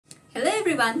Hello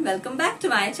everyone, welcome back to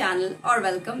my channel और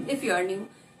welcome if you are new.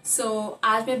 सो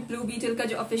आज मैं blue beetle का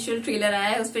जो ऑफिशियल ट्रेलर आया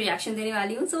है उस पर रिएक्शन देने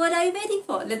वाली हूँ। So what are you waiting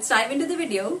for? Let's dive into the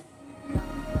video.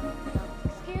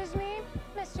 Excuse me,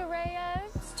 Mr.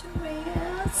 Reyes. Mr.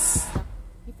 Reyes.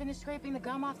 You finished scraping the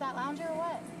gum off that lounger or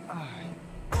what?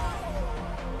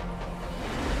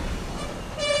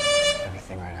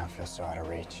 Everything right now feels so out of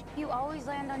reach. You always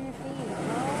land on your feet,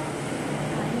 bro.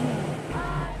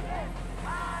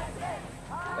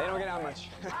 They don't get out much.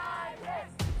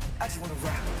 I just wanna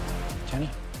rap. Jenny?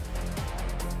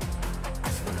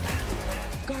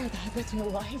 Guard that with your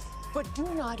life, but do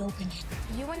not open it.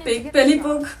 You went in Big to get belly the shop,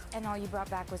 book. and all you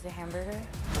brought back was a hamburger.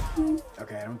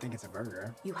 Okay, I don't think it's a burger.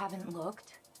 You haven't looked.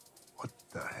 What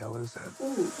the hell is that?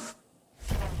 Ooh.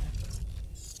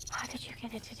 How did you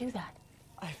get it to do that?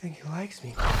 I think he likes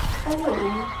me.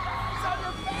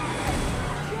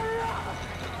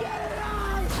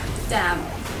 Damn.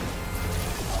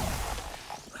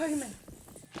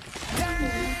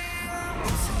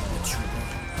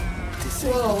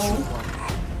 Whoa.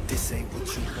 This ain't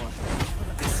what you want.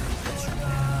 This ain't what you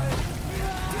want.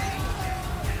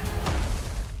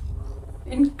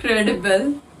 Incredible.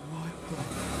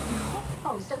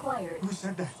 Host acquired. Who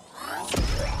said that?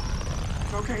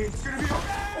 It's okay. It's gonna be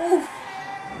okay.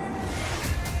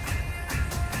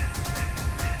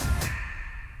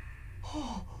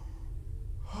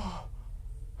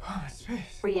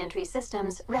 Space. Re-entry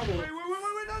systems ready. Wait,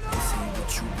 no. This ain't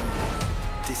what you want.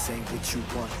 This ain't what you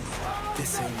want.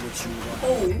 This ain't what you want.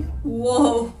 Oh,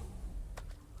 whoa.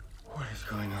 What is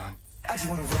going on? I just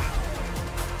wanna rap.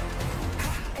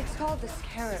 It's called the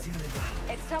Scarab.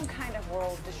 It's some kind of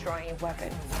world-destroying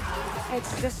weapon.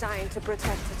 It's designed to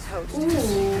protect its host. Ooh.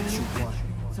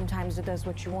 Sometimes it does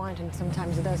what you want, and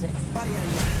sometimes it doesn't.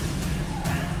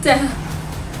 Damn.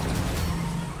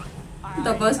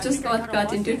 The bus just got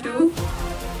cut into two.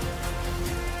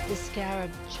 The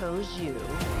Scarab chose you,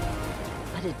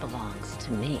 but it belongs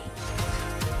to me.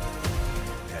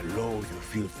 That love you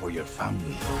feel for your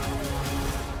family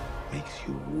makes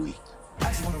you weak. I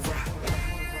just wanna rap.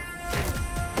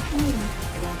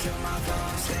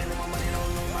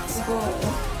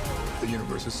 Whoa. The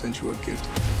universe has sent you a gift,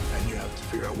 and you have to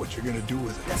figure out what you're gonna do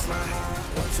with it.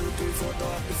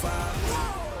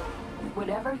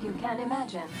 Whatever you can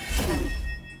imagine,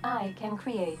 I can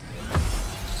create.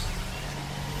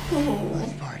 Oh.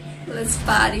 Let's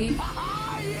party.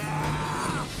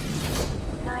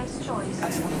 Nice choice.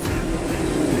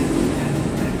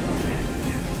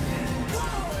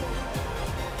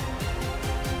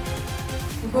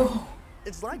 Whoa.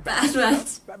 It's like Bad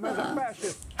rats. Batman's a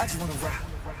fascist. I just wanna rap.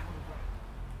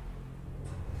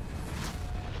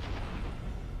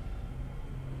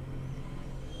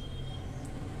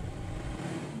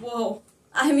 वो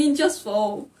I mean just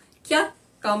वो क्या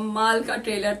कमाल का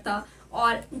trailer था।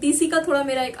 और DC का थोड़ा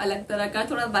मेरा एक अलग तरह का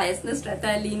थोड़ा बायसनेस रहता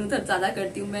है, लीन उधर ज्यादा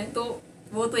करती हूँ मैं, तो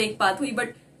वो तो एक बात हुई,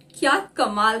 बट क्या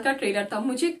कमाल का ट्रेलर था,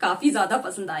 मुझे काफी ज्यादा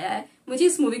पसंद आया है। मुझे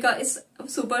इस मूवी का, इस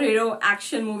सुपर हीरो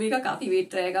एक्शन मूवी का काफी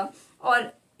वेट रहेगा।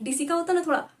 और डीसी का होता है ना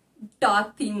थोड़ा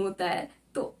डार्क थीम होता है,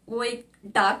 तो वो एक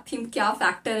डार्क थीम क्या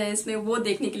फैक्टर है इसमें, वो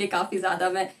देखने के लिए काफी ज्यादा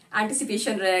मैं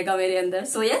एंटिसिपेशन रहेगा मेरे अंदर।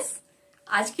 सो यस,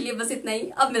 आज के लिए बस इतना ही।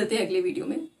 अब मिलते हैं अगले वीडियो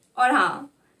में। और हाँ,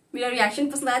 मेरा रिएक्शन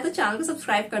पसंद आया तो चैनल को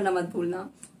सब्सक्राइब करना मत भूलना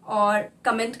और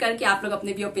कमेंट करके आप लोग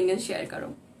अपने भी ओपिनियन शेयर करो।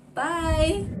 बाय।